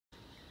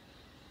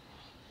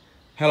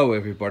Hello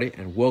everybody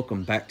and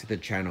welcome back to the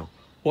channel.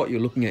 What you're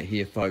looking at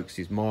here folks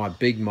is my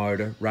big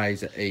motor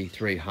Razor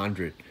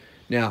E300.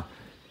 Now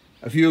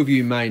a few of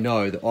you may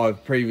know that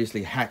I've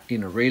previously hacked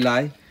in a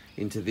relay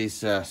into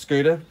this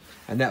scooter,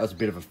 and that was a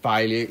bit of a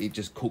failure. It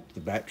just cooked the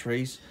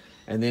batteries,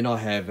 and then I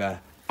have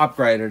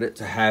upgraded it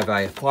to have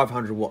a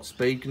 500 watt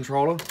speed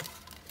controller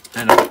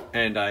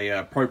and a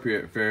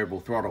appropriate variable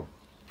throttle.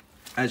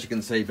 As you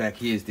can see back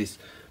here is this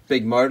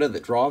big motor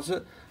that drives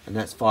it, and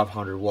that's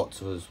 500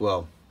 watts as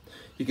well.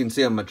 You can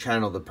see on my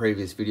channel the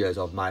previous videos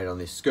I've made on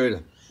this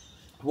scooter.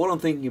 What I'm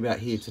thinking about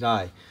here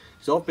today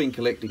is I've been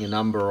collecting a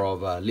number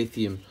of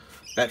lithium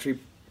battery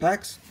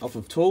packs off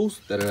of tools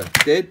that are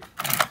dead.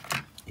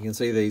 You can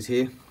see these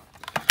here.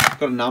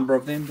 Got a number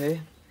of them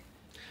there.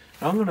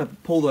 And I'm going to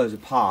pull those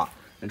apart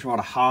and try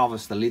to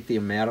harvest the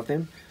lithium out of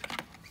them.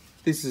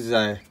 This is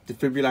a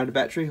defibrillator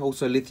battery,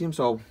 also lithium,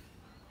 so I'll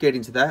get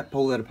into that,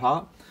 pull that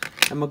apart.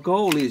 And my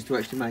goal is to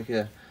actually make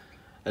a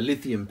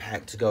lithium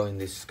pack to go in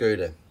this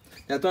scooter.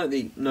 Now I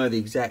don't know the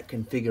exact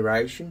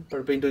configuration, but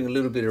I've been doing a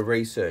little bit of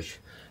research.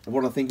 And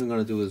what I think I'm going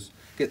to do is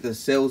get the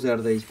cells out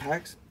of these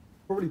packs,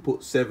 probably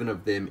put 7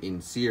 of them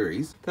in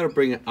series. That'll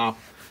bring it up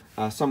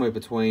somewhere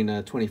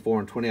between 24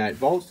 and 28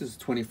 volts. This is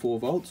 24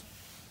 volts.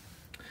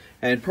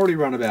 And probably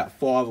run about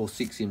 5 or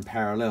 6 in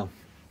parallel.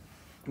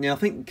 Now I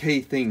think the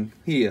key thing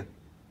here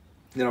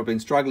that I've been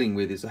struggling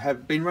with is I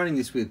have been running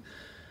this with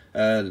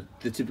the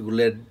typical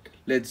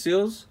lead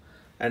seals,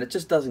 and it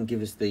just doesn't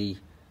give us the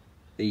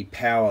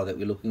power that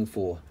we're looking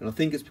for, and I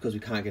think it's because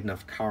we can't get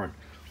enough current.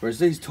 Whereas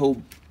these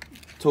tall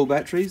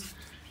batteries,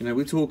 you know,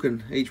 we're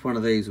talking each one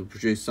of these will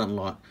produce something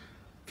like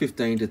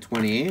 15 to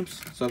 20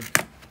 amps, so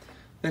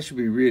that should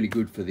be really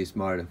good for this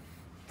motor.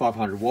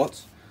 500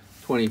 watts,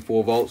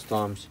 24 volts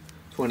times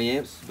 20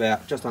 amps,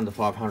 about just under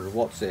 500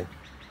 watts there.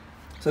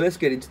 So let's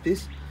get into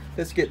this.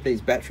 Let's get these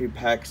battery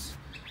packs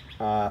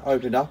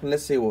opened up and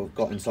let's see what we've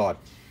got inside.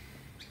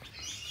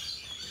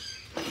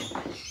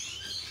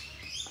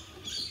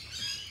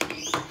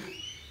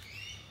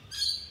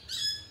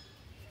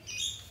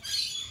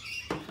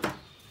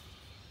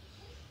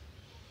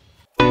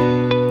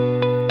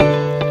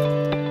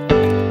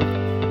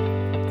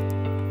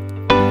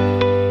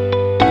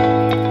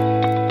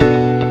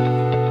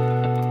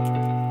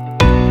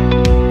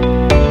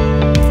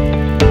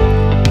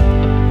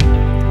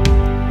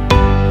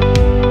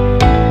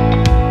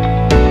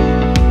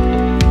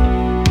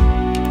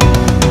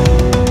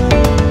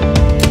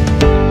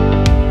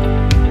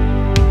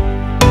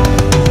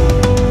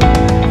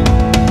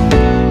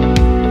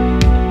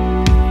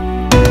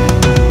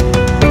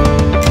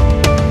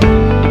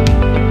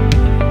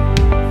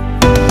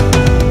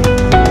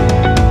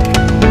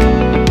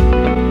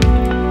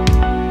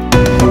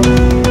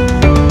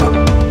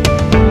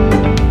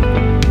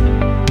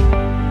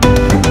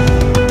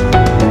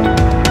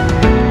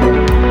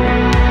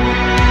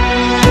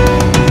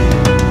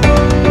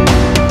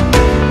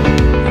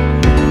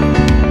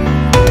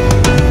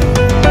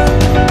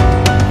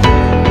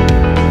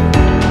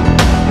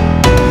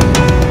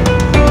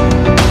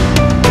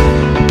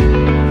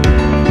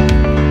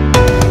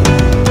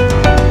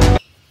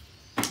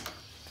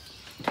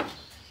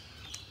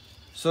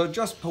 So I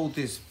just pulled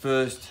this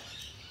first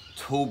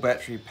tool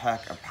battery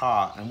pack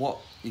apart, and what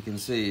you can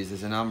see is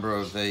there's a number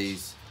of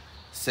these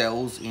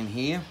cells in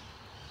here.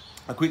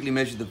 I quickly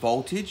measured the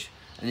voltage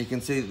and you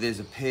can see that there's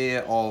a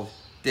pair of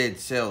dead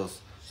cells.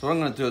 So what I'm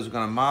going to do is I'm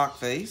going to mark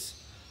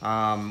these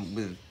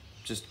with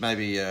just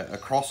maybe a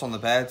cross on the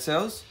bad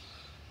cells,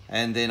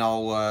 and then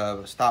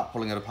I'll start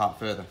pulling it apart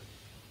further.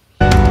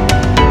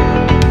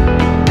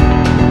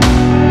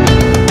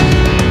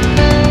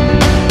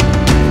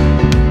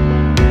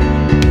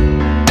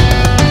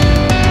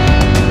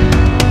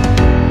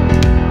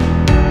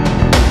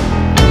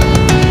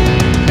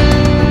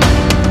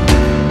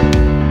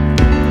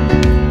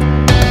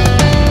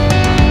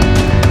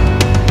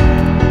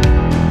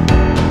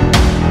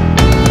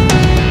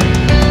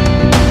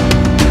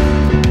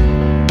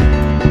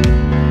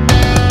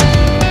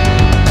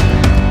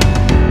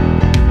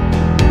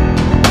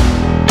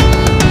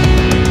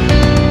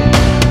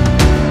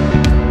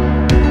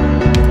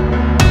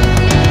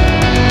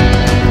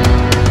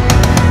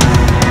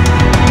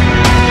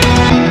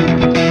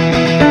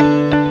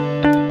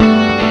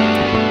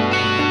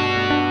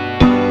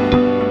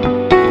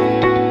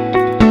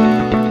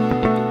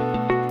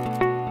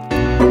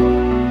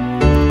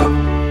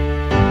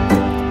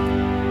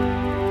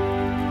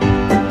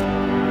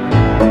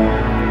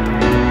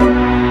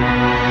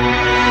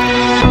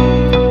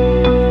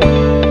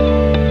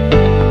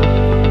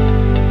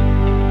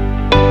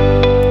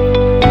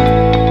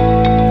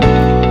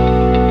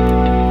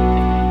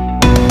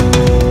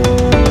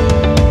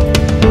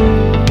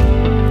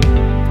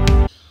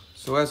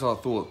 As I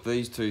thought,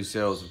 these two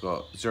cells have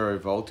got 0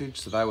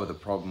 voltage, so they were the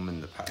problem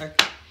in the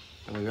pack.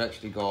 And we've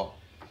actually got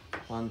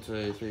 1,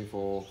 2, 3,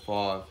 4,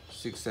 5,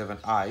 6, 7,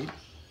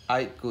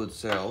 8 good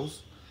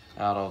cells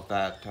out of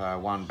that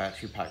one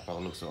battery pack by the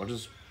looks of it. I'll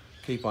just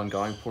keep on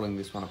going, pulling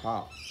this one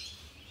apart.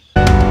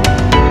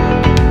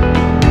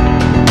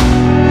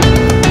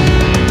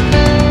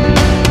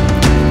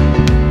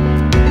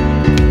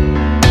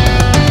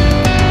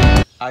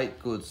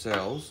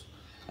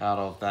 out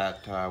of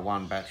that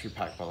one battery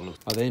pack by the look.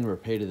 I then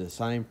repeated the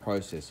same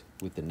process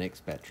with the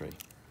next battery.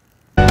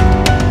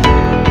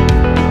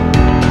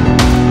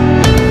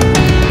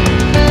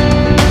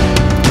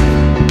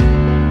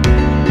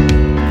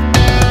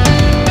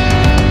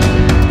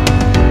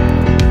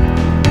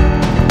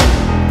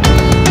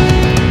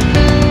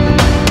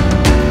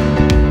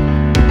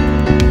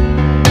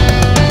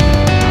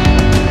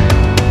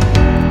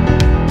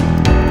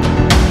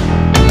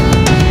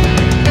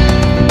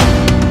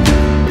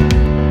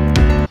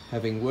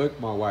 Having worked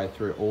my way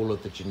through all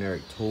of the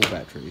generic tool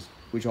batteries,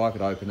 which I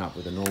could open up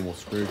with a normal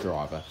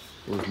screwdriver,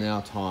 it was now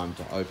time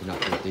to open up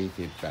the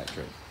defib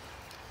battery.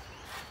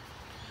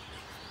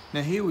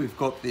 Now here we've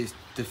got this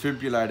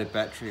defibrillator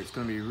battery. It's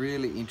going to be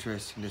really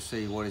interesting to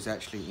see what is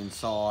actually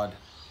inside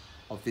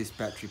of this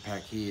battery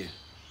pack here.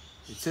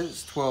 It says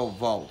it's 12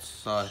 volts,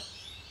 so I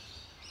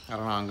don't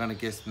know, I'm going to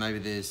guess maybe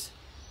there's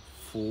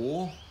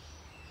 4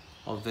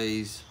 of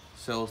these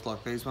cells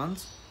like these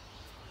ones.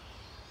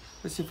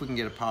 Let's see if we can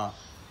get apart.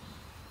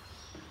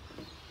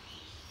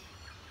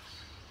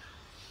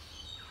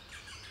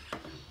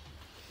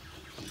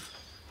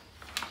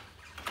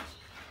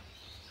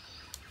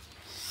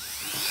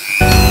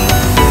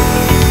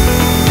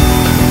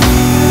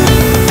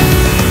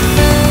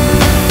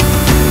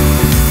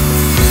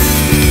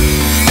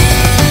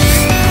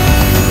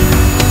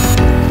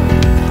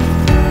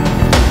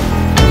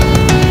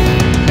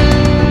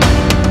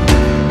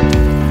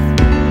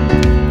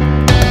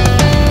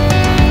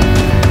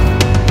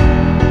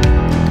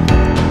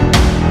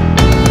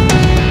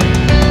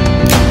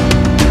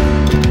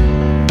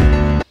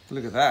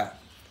 Look at that.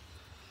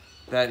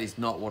 That is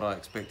not what I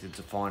expected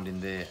to find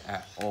in there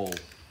at all.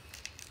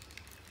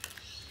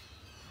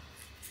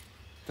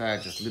 They are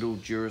just little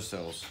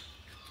Duracells.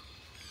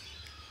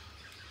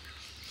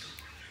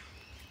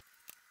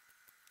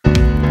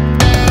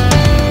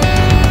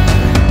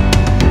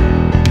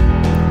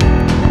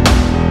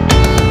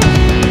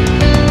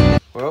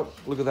 Well,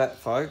 look at that,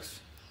 folks.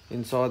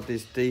 Inside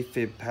this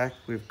defib pack,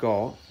 we've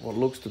got what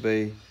looks to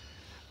be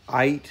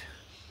 8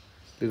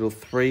 little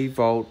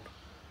 3-volt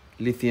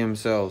lithium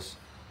cells.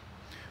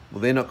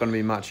 Well, they're not going to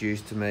be much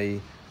use to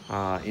me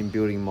in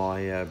building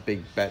my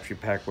big battery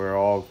pack where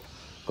I've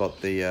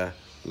got the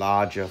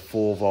larger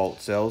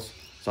 4-volt cells.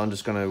 So I'm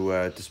just going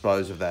to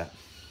dispose of that.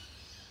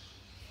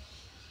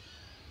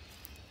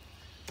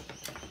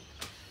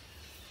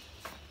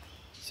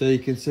 So you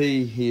can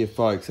see here,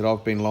 folks, that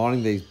I've been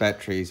lining these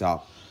batteries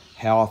up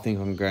how I think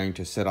I'm going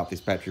to set up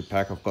this battery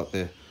pack. I've got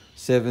the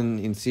 7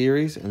 in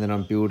series, and then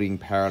I'm building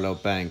parallel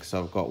banks.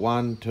 So I've got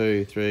 1,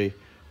 2, 3,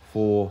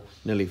 4,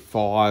 nearly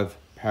 5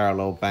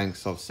 parallel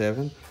banks of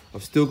 7.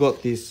 I've still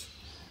got this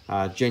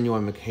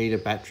genuine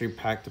Makita battery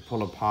pack to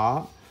pull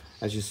apart.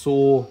 As you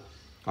saw,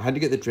 I had to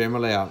get the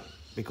Dremel out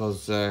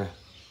because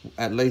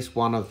at least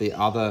one of the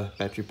other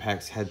battery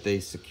packs had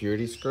these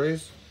security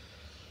screws.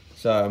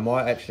 So I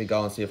might actually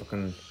go and see if I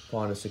can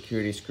find a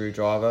security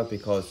screwdriver,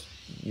 because,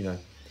 you know,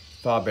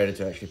 far better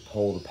to actually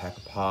pull the pack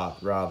apart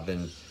rather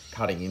than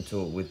cutting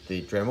into it with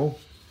the Dremel.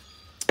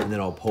 And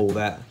then I'll pull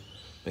that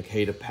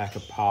Makita pack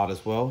apart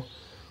as well.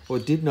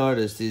 What I did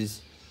notice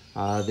is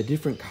the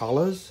different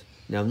colors.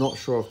 Now I'm not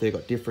sure if they've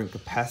got different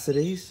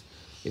capacities,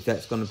 if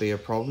that's going to be a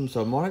problem.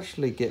 So I might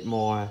actually get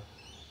my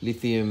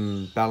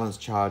lithium balance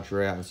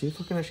charger out and see if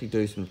I can actually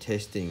do some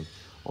testing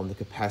on the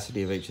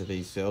capacity of each of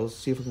these cells.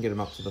 See if we can get them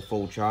up to the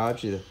full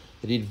charge. They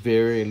did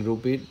vary a little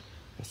bit.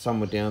 Some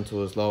were down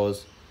to as low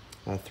as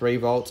 3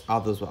 volts,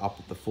 others were up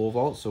at the 4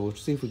 volts. So we'll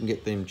see if we can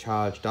get them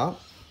charged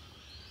up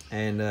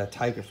and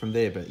take it from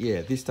there. But yeah,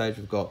 at this stage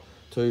we've got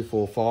 2,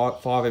 4,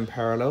 5 in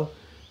parallel.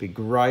 Be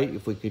great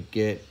if we could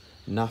get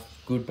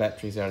enough good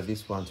batteries out of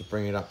this one to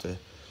bring it up to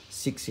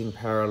 6 in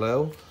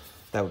parallel.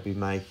 That would be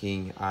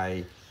making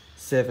a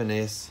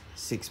 7S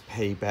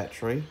 6P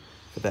battery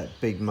for that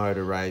big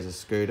motor Razor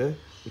scooter,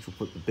 which will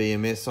put the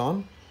BMS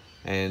on,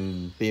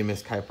 and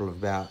BMS capable of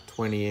about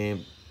 20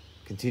 amp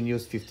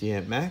continuous, 50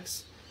 amp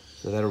max.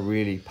 So that'll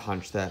really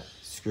punch that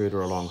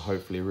scooter along,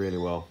 hopefully really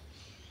well.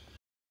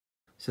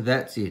 So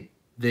that's it.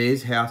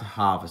 There's how to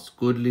harvest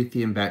good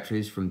lithium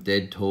batteries from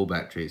dead tool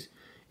batteries.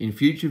 In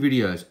future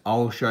videos,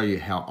 I'll show you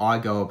how I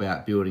go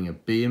about building a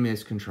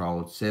BMS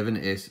controlled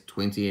 7S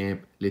 20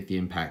 amp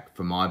lithium pack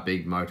for my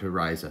big motor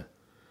Razor.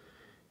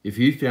 If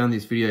you found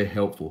this video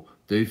helpful,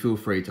 do feel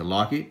free to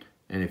like it,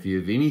 and if you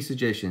have any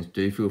suggestions,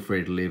 do feel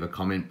free to leave a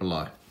comment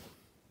below.